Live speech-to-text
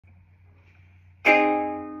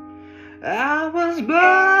I was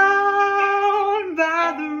born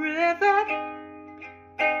by the river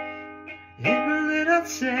in a little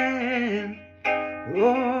tent.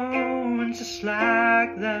 Oh, and just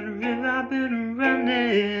like that river I've been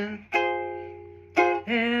running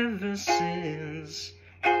ever since.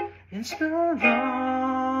 It's been a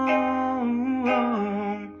long,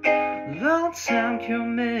 long time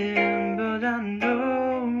coming, but I know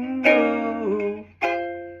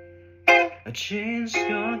a change's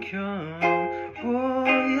gonna come. Oh,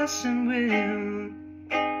 yes, it will.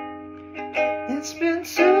 It's been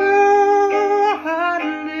too hard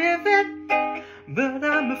to live it, but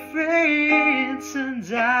I'm afraid to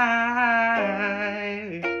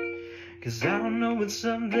die, 'cause I don't know what's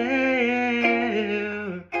up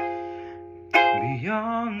there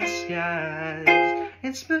beyond the skies.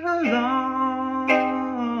 It's been a long,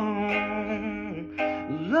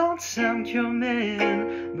 long time coming,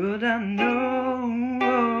 but I know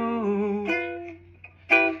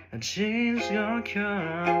a change's gonna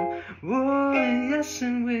come. Oh, yes,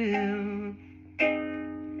 it will.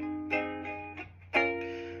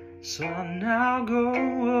 So I now go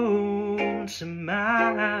to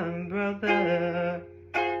my brother,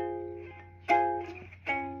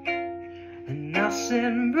 and I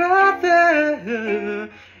said, brother,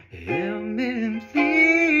 help me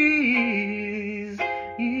please.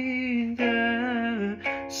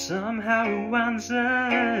 Somehow it winds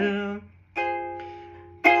up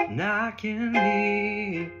knocking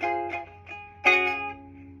me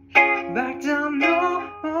back down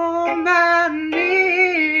on my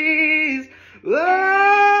knees.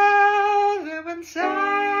 Oh, there were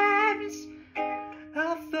times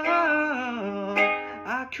I thought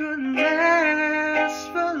I couldn't last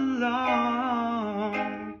for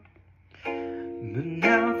long, but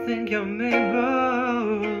now I think I'm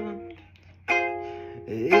able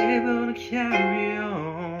to carry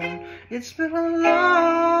on. It's been a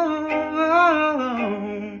long,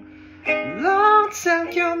 long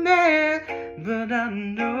time coming, but I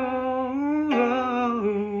know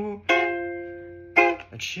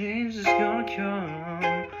a change is gonna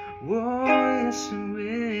come. Whoa.